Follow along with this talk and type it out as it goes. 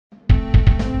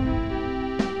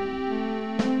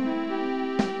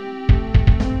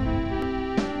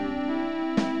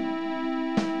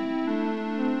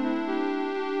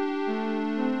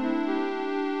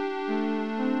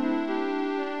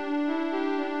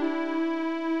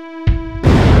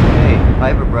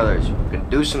Piper Brothers, we can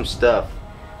do some stuff.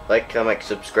 Like, comment,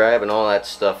 subscribe, and all that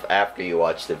stuff after you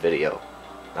watch the video.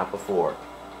 Not before.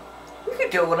 You can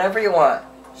do it whenever you want.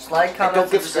 Just like, comment,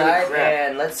 subscribe,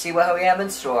 and let's see what we have in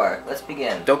store. Let's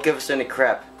begin. Don't give us any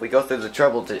crap. We go through the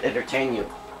trouble to entertain you.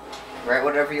 Write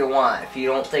whatever you want. If you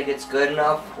don't think it's good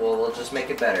enough, we'll just make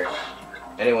it better.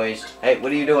 Anyways, hey,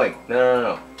 what are you doing?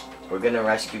 No. We're gonna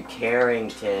rescue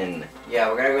Carington. Yeah,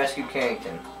 we're gonna rescue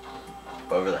Carington.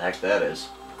 Whoever the heck that is.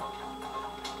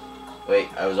 Wait,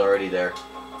 I was already there.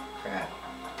 Crap.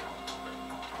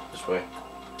 This way.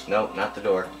 No, not the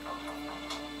door.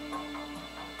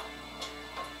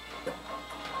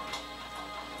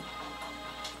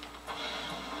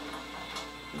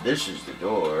 This is the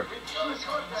door.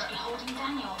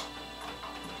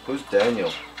 Who's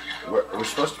Daniel? We're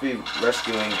supposed to be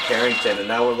rescuing Carington, and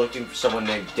now we're looking for someone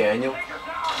named Daniel?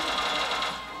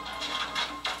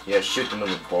 Yeah, shoot them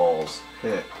in the balls.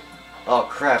 Oh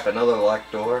crap, another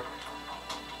locked door?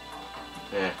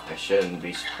 I shouldn't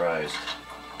be surprised.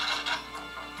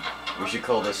 We should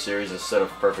call this series instead of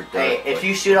Perfect Dark. Hey, if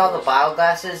you shoot all the bottle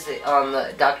glasses on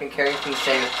the Dr. Carington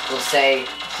will say,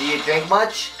 do you drink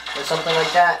much? Or something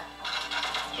like that.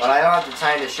 But I don't have the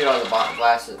time to shoot all the bottles of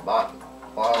glass.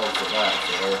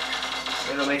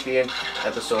 It'll make the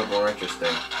episode more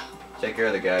interesting. Take care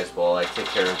of the guys while I take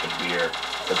care of the beer.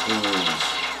 The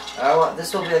booze.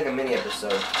 This will be like a mini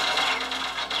episode.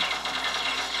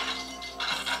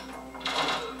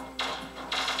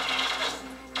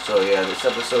 So yeah, this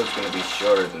episode's gonna be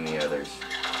shorter than the others.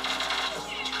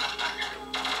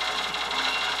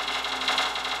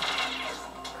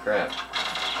 Crap.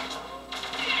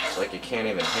 It's like you can't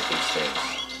even hit these things.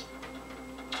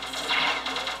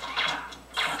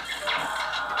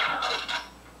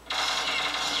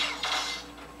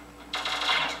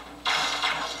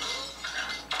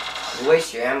 You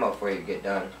waste your ammo before you get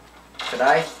done. Should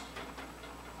I?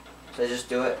 Should I just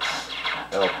do it?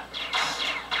 Oh.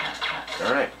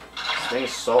 Darn it. This thing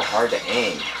is so hard to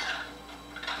aim.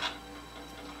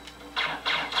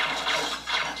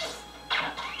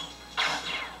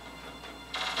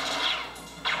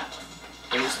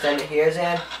 Can you just end it here,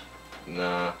 Zan?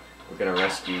 Nah. We're gonna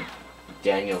rescue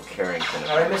Daniel Carington.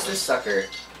 How did I miss this sucker?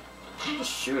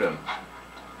 Just shoot him.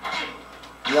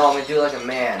 No, I'm gonna do it like a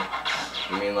man.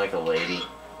 You mean like a lady?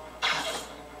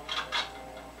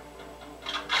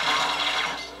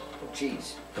 Oh,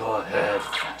 jeez. Go ahead.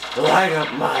 Light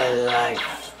up my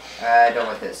life. I don't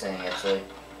like that saying, actually.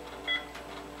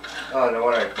 Oh, no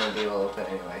wonder I couldn't be able to open it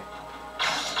anyway.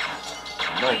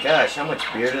 Oh my gosh, how much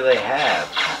beer do they have?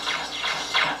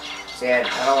 See, I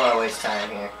don't want to waste time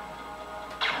here.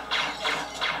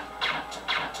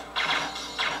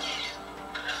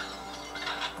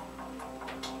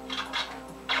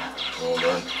 Hold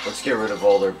on. Let's get rid of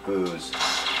all their booze.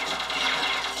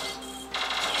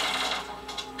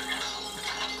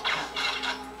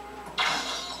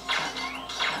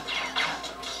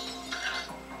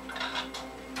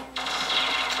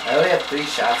 I only have 3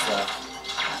 shots left.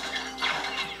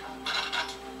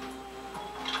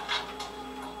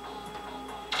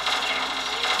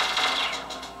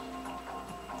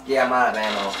 Yeah, I'm out of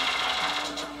ammo.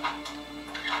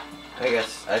 I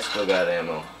guess I still got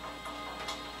ammo.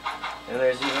 And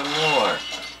there's even more.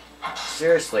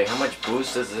 Seriously, how much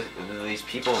booze do these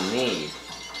people need?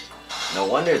 No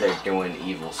wonder they're doing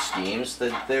evil schemes.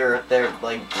 They're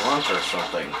like drunk or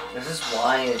something. This is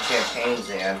wine and champagne,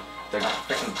 Zan. They're not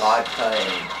freaking vodka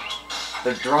and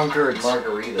they're drunkards.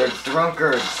 Margaritas. They're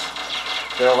drunkards.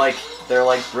 They're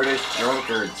like British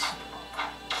drunkards.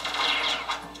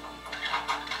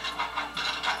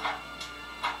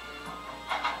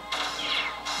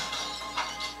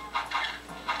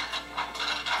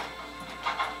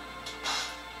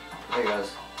 There he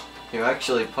goes. You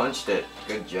actually punched it.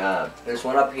 Good job. There's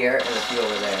one up here and a few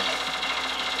over there.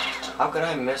 How could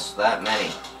I miss that many?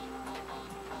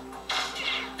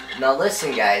 Now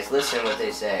listen, guys. Listen what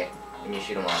they say when you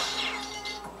shoot them off.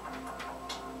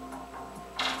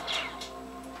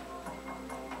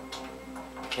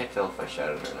 I can't tell if I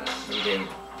shot it or not. You didn't.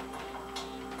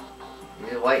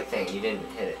 The white thing, you didn't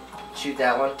hit it. Shoot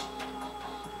that one.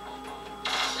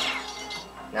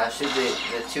 Now shoot the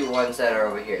 2 ones that are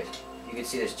over here. You can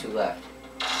see there's 2 left.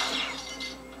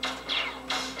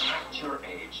 At your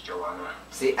age, Joanna.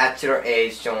 See, at your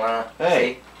age, Joanna.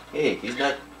 Hey, hey, he's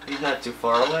not too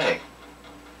far away.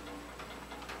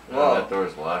 Whoa. No, that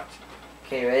door's locked.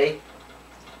 Okay, ready?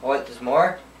 Oh, what, there's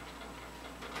more?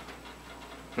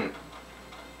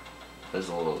 There's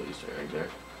a little Easter egg there.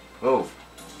 Move.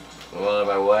 Move out of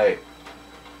my way.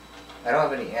 I don't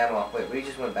have any ammo. Wait, we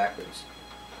just went backwards.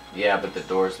 Yeah, but the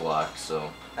door's locked,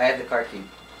 so... I have the car key.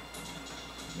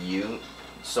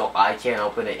 So I can't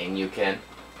open it and you can?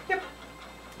 Yep.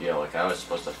 Yeah, like I was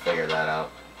supposed to figure that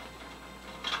out.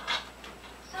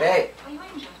 Hey. Are you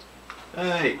injured?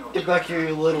 Hey, get back here,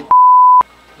 you little.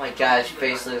 My God, his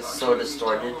face is so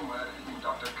distorted.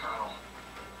 Dr. Carroll.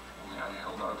 Only I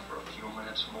held out for a few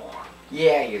minutes more.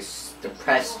 Yeah, you're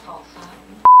depressed. Your fault, sir.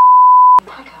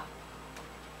 Quicker.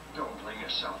 Don't blame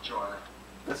yourself, Joanna.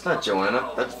 That's not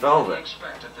Joanna, that's I Velvet.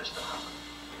 expected this to happen.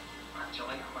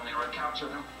 Actually, when they recaptured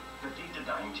him, the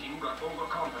Detadyne team got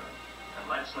overconfident and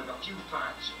let slip a few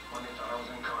facts when they thought I was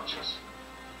unconscious.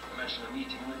 I mentioned a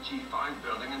meeting in the G5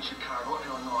 building in Chicago,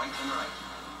 Illinois tonight.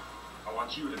 I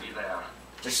want you to be there.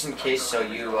 Just in case, so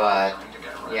you,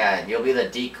 yeah, you'll be the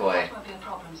decoy. That won't be a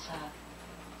problem, sir.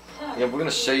 Sir. Yeah, we're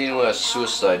gonna send you a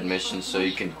suicide mission so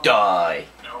you can die.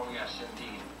 Oh, yes,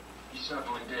 indeed. You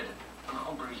certainly did. And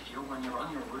I'll brief you when you're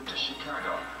on your route to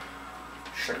Chicago.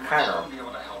 Chicago. You'll be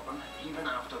able to help him, even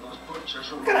after those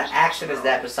butchers. What kind of accent is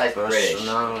that besides British?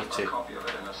 Personality. A copy of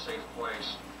it in a safe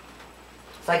place.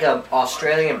 It's like a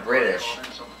Australian British. Brought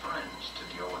in some friends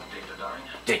to deal with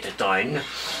Detadyne. Detadyne.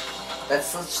 That's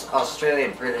such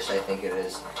Australian British, I think it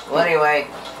is. Well, anyway.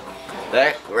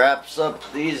 That wraps up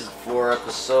these 4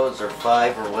 episodes, or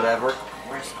 5, or whatever.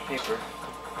 Where's the paper?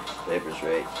 Paper's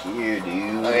right here,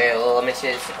 dude. Okay, well, let me see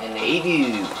this in the... Hey,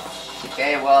 dude.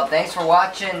 Okay, well, thanks for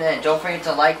watching, and don't forget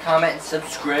to like, comment, and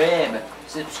subscribe.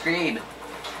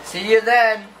 See you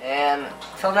then, and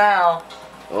till now,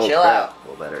 Oh, chill crap. out.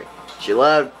 Low battery. Chill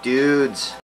out, dudes.